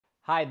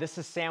Hi, this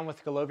is Sam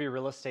with Golovey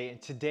Real Estate,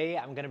 and today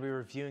I'm going to be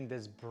reviewing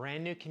this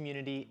brand new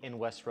community in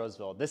West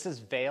Roseville. This is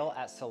Vail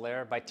at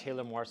Solaire by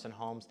Taylor Morrison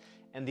Homes,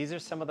 and these are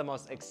some of the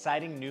most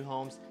exciting new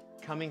homes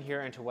coming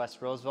here into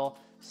West Roseville.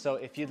 So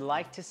if you'd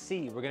like to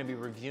see, we're going to be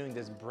reviewing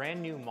this brand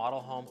new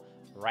model home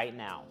right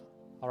now.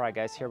 All right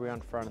guys, here we are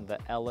in front of the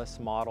Ellis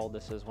Model.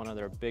 This is one of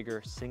their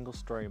bigger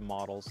single-story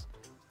models,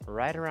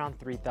 right around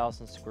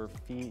 3,000 square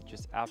feet,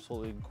 just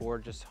absolutely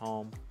gorgeous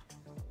home.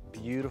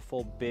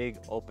 Beautiful big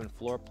open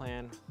floor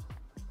plan.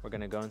 We're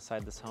gonna go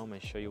inside this home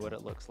and show you what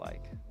it looks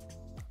like.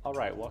 All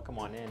right, welcome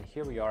on in.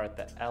 Here we are at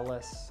the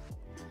Ellis,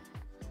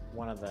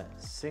 one of the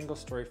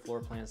single-story floor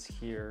plans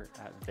here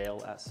at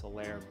Vail at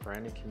Solaire,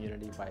 brand new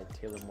community by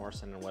Taylor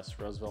Morrison in West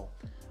Roseville.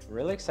 I'm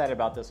really excited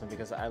about this one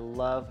because I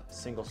love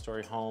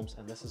single-story homes,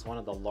 and this is one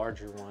of the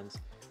larger ones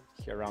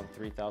here, around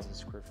 3,000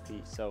 square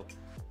feet. So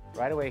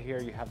right away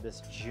here, you have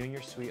this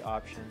junior suite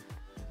option.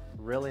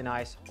 Really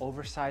nice,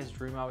 oversized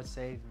room, I would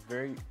say.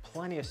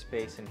 Plenty of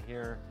space in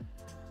here.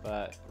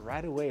 But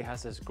right away it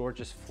has this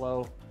gorgeous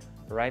flow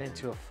right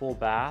into a full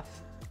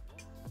bath.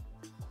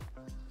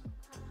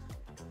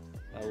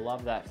 I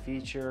love that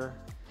feature.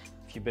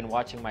 If you've been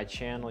watching my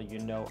channel, you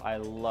know I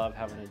love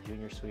having a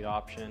junior suite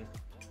option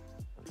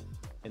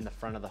in the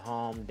front of the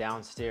home,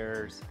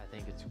 downstairs. I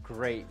think it's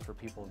great for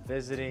people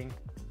visiting.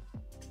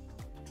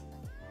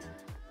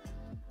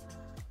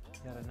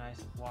 Got a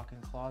nice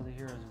walk-in closet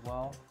here as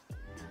well.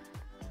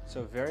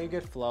 So very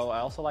good flow. I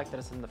also like that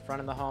it's in the front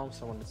of the home,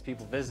 so when it's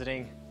people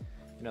visiting,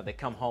 you know, they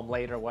come home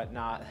late or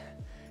whatnot,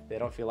 they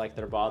don't feel like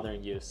they're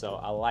bothering you. So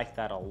I like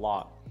that a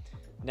lot.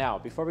 Now,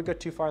 before we go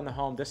too far in the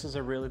home, this is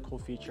a really cool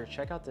feature.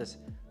 Check out this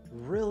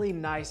really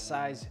nice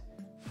size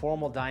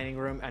formal dining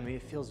room. I mean,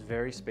 it feels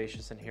very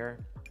spacious in here.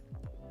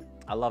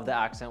 I love the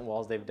accent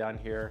walls they've done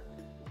here.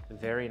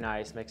 Very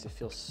nice, makes it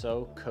feel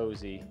so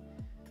cozy.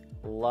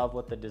 Love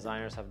what the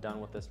designers have done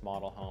with this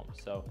model home.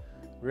 So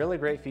really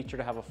great feature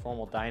to have a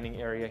formal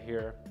dining area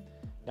here.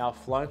 Now,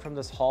 flowing from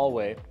this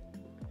hallway,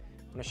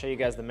 I'm gonna show you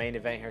guys the main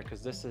event here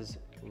because this is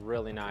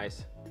really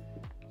nice.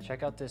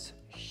 Check out this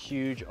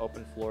huge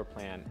open floor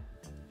plan.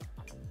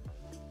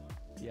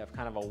 You have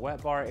kind of a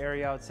wet bar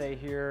area, I would say,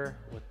 here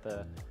with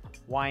the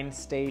wine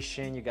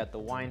station. You got the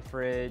wine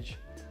fridge,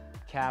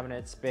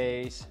 cabinet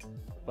space,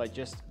 but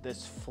just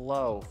this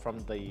flow from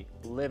the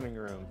living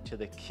room to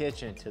the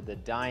kitchen to the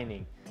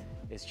dining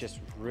is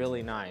just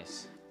really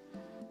nice.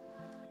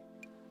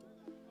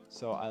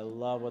 So I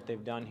love what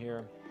they've done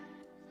here.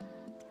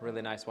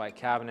 Really nice white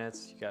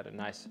cabinets. You got a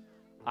nice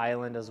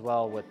island as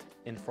well with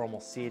informal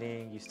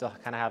seating. You still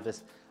kind of have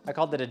this, I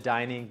called it a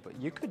dining,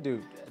 but you could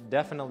do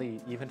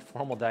definitely even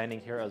formal dining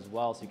here as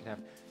well. So you can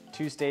have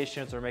two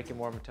stations or make it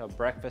more into a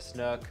breakfast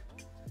nook,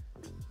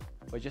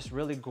 but just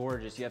really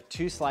gorgeous. You have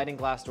two sliding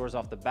glass doors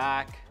off the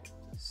back.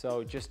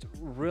 So just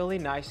really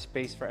nice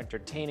space for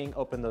entertaining.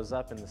 Open those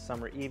up in the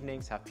summer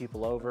evenings, have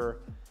people over.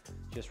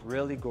 Just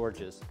really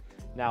gorgeous.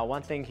 Now,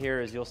 one thing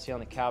here is you'll see on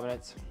the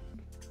cabinets,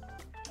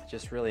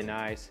 just really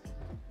nice.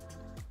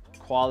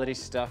 Quality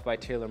stuff by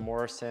Taylor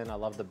Morrison. I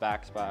love the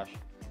backsplash.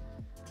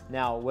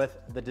 Now, with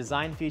the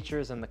design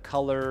features and the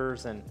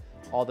colors and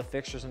all the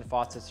fixtures and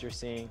faucets you're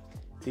seeing,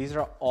 these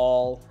are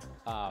all,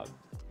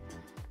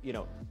 you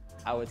know,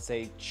 I would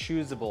say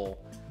choosable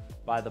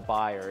by the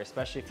buyer,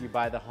 especially if you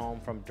buy the home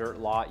from dirt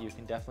lot. You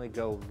can definitely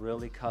go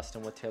really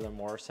custom with Taylor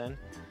Morrison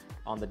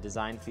on the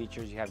design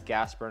features. You have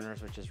gas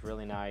burners, which is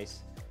really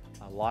nice.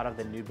 A lot of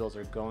the new builds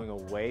are going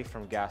away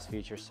from gas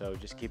features, so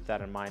just keep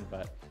that in mind,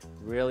 but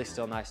really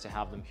still nice to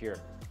have them here.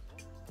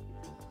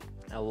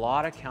 A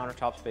lot of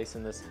countertop space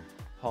in this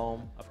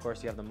home. Of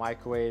course, you have the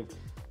microwave,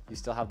 you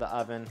still have the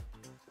oven.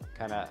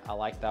 I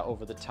like that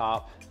over the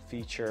top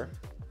feature.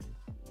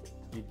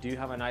 You do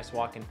have a nice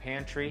walk-in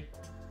pantry,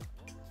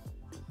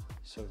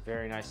 so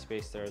very nice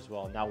space there as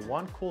well. Now,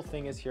 one cool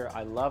thing is here,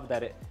 I love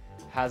that it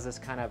has this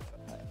kind of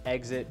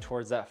exit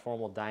towards that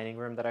formal dining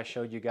room that I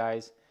showed you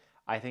guys.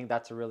 I think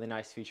that's a really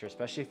nice feature,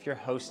 especially if you're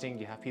hosting,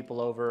 you have people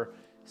over,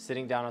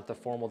 sitting down at the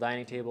formal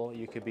dining table.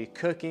 You could be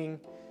cooking,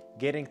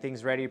 getting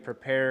things ready,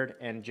 prepared,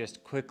 and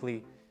just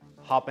quickly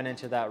hopping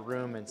into that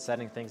room and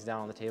setting things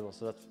down on the table.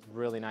 So that's a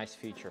really nice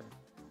feature.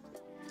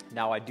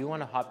 Now, I do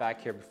want to hop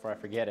back here before I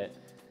forget it.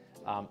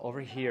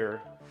 Over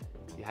here,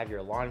 you have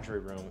your laundry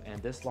room,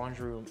 and this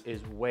laundry room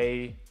is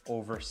way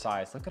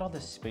oversized. Look at all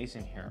this space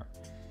in here.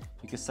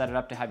 You can set it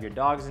up to have your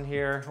dogs in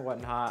here,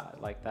 whatnot,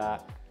 like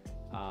that.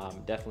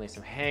 Definitely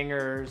some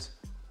hangers,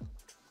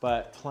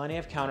 but plenty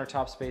of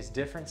countertop space,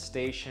 different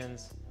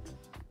stations,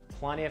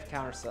 plenty of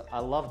counters. I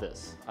love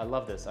this. I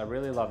love this. I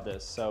really love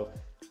this. So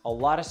a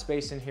lot of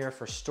space in here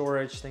for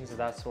storage, things of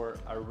that sort.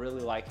 I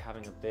really like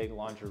having a big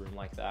laundry room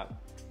like that.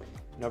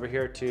 And over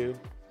here too,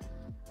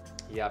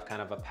 you have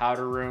kind of a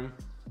powder room.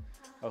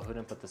 Oh, who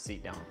didn't put the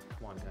seat down?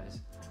 Come on,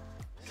 guys.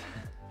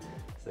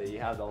 So you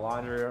have the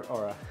laundry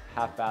or a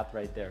half bath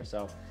right there.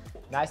 So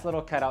nice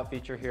little cutout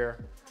feature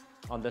here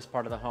on this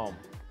part of the home.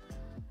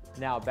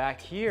 Now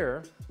back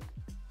here,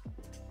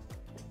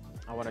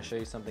 I want to show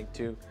you something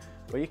too.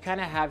 What you kind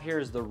of have here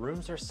is the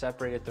rooms are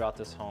separated throughout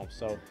this home.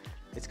 So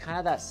it's kind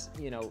of that,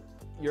 you know,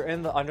 you're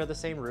under the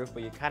same roof,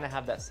 but you kind of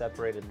have that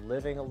separated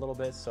living a little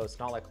bit, so it's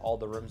not like all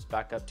the rooms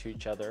back up to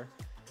each other.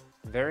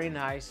 Very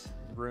nice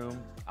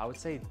room. I would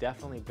say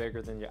definitely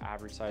bigger than your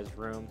average size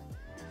room.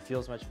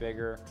 Feels much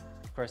bigger.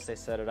 Of course, they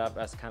set it up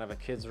as kind of a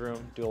kid's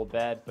room, dual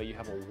bed, but you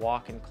have a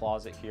walk-in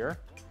closet here.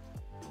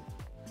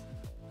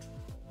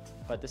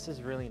 But this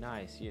is really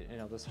nice. You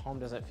know, this home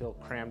doesn't feel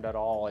crammed at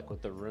all, like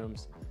with the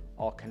rooms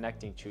all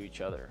connecting to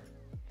each other.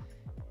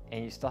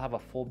 And you still have a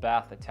full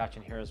bath attached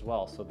in here as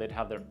well. So they'd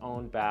have their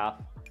own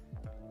bath,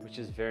 which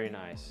is very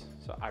nice.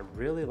 So I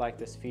really like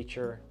this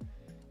feature,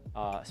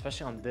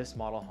 especially on this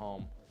model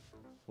home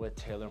with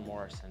Taylor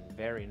Morrison.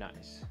 Very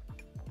nice.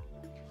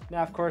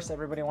 Now, of course,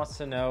 everybody wants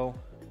to know,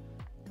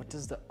 what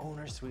does the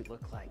owner suite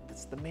look like?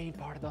 That's the main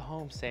part of the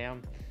home,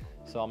 Sam.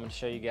 So I'm gonna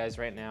show you guys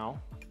right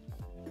now.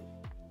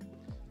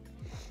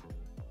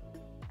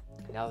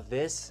 Now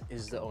this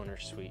is the owner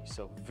suite.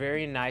 So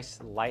very nice,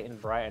 light and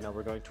bright. I know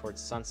we're going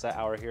towards sunset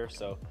hour here,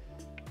 so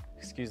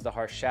excuse the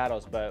harsh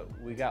shadows, but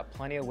we got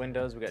plenty of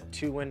windows. We got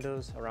 2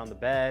 windows around the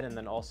bed and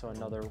then also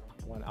another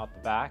one out the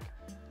back.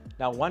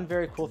 Now, one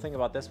very cool thing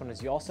about this one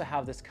is you also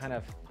have this kind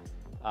of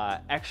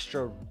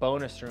extra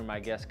bonus room, I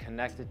guess,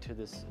 connected to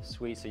this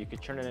suite. So you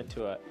could turn it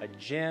into a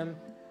gym,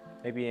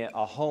 maybe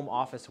a home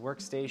office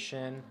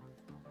workstation,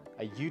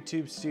 a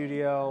YouTube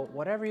studio,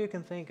 whatever you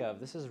can think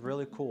of. This is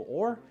really cool.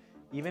 Or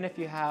even if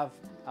you have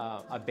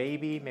a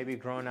baby, maybe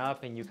grown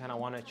up, and you kind of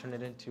want to turn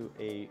it into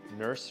a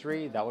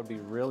nursery, that would be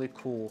really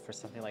cool for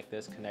something like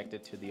this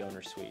connected to the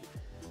owner suite.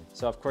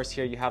 So of course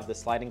here you have the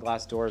sliding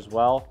glass door as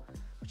well,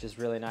 which is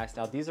really nice.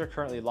 Now these are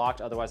currently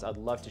locked, otherwise I'd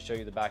love to show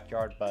you the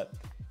backyard, but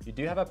you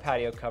do have a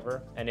patio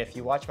cover. And if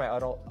you watch my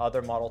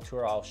other model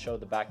tour, I'll show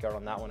the backyard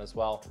on that one as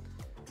well.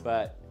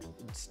 But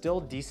still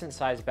decent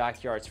sized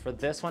backyards. For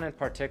this one in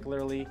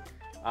particularly,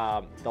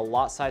 the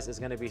lot size is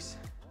gonna be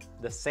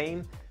the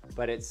same,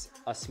 but it's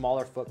a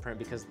smaller footprint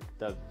because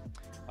the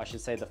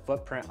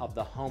footprint of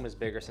the home is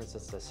bigger since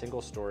it's a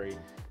single story.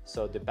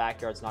 So the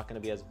backyard's not gonna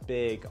be as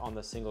big on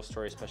the single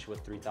story, especially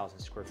with 3,000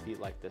 square feet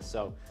like this.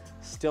 So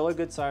still a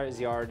good size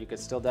yard. You could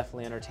still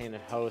definitely entertain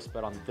and host,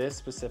 but on this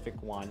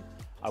specific one,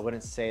 I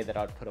wouldn't say that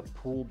I'd put a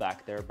pool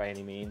back there by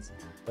any means,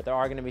 but there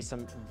are gonna be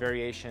some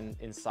variation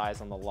in size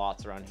on the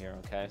lots around here,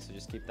 okay? So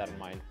just keep that in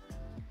mind.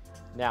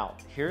 Now,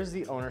 here's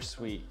the owner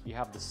suite. You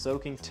have the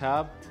soaking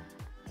tub.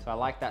 So I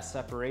like that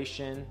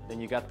separation. Then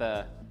you got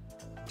the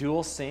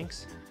dual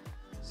sinks.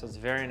 So it's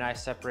very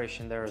nice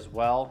separation there as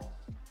well.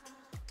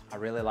 I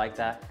really like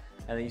that.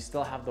 And then you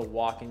still have the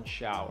walk-in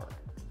shower.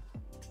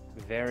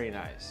 Very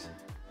nice.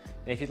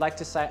 And if you'd like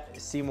to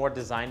see more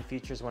design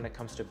features when it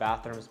comes to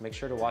bathrooms, make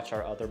sure to watch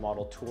our other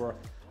model tour.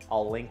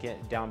 I'll link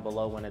it down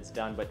below when it's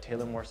done, but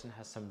Taylor Morrison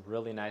has some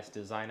really nice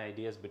design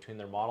ideas between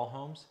their model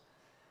homes.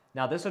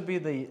 Now this would be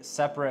the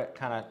separate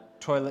kind of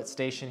toilet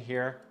station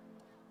here,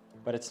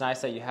 but it's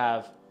nice that you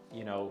have,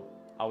 you know,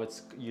 I would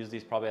use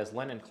these probably as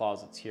linen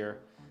closets here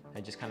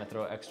and just kind of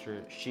throw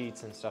extra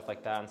sheets and stuff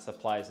like that and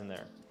supplies in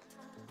there.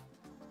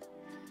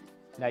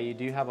 Now you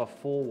do have a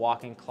full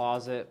walk-in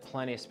closet,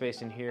 plenty of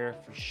space in here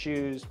for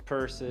shoes,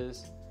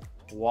 purses,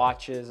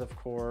 watches, of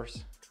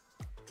course,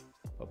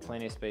 but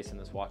plenty of space in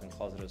this walk-in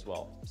closet as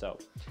well. So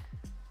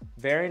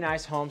very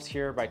nice homes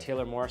here by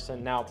Taylor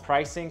Morrison. Now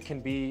pricing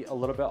can be a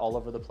little bit all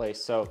over the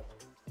place. So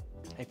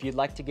if you'd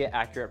like to get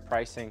accurate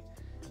pricing,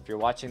 if you're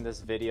watching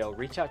this video,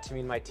 reach out to me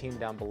and my team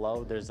down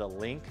below. There's a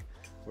link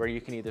where you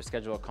can either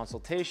schedule a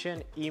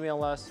consultation,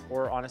 email us,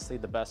 or honestly,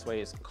 the best way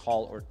is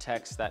call or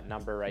text that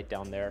number right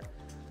down there.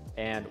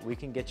 And we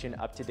can get you an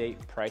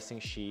up-to-date pricing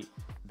sheet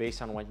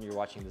based on when you're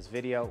watching this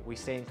video. We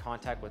stay in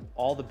contact with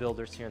all the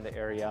builders here in the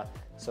area,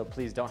 so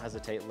please don't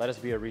hesitate. Let us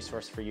be a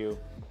resource for you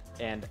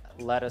and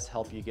let us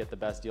help you get the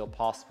best deal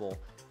possible,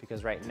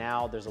 because right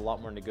now there's a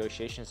lot more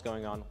negotiations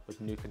going on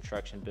with new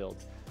construction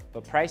builds.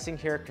 But pricing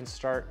here can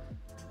start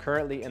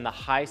currently in the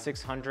high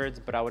 600s,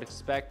 but I would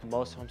expect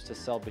most homes to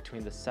sell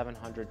between the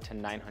 $700,000 to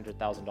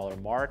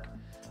 $900,000 mark,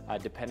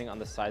 depending on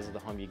the size of the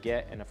home you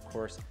get. And of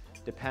course,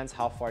 depends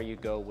how far you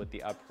go with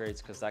the upgrades,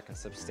 because that can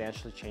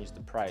substantially change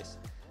the price.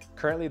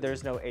 Currently,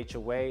 there's no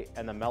HOA,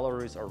 and the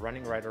Mellorees are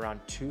running right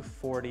around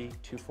 $240,000,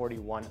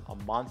 $241,000 a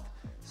month.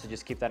 So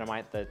just keep that in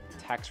mind. The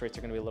tax rates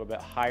are gonna be a little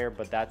bit higher,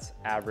 but that's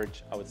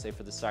average, I would say,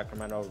 for the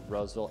Sacramento,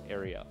 Roseville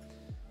area.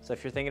 So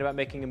if you're thinking about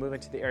making a move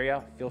into the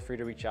area, feel free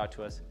to reach out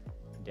to us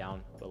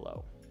down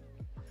below.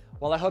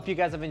 Well, I hope you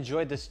guys have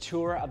enjoyed this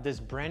tour of this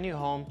brand new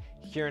home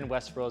here in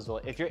West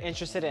Roseville. If you're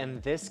interested in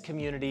this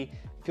community,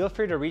 feel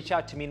free to reach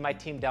out to me and my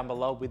team down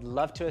below. We'd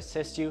love to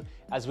assist you,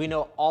 as we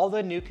know all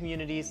the new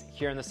communities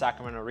here in the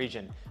Sacramento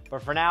region.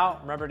 But for now,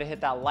 remember to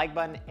hit that like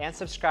button and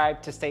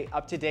subscribe to stay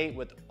up to date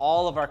with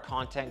all of our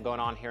content going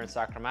on here in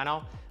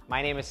Sacramento.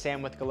 My name is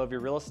Sam with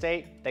Golovey Real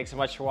Estate. Thanks so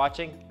much for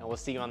watching, and we'll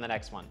see you on the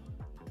next one.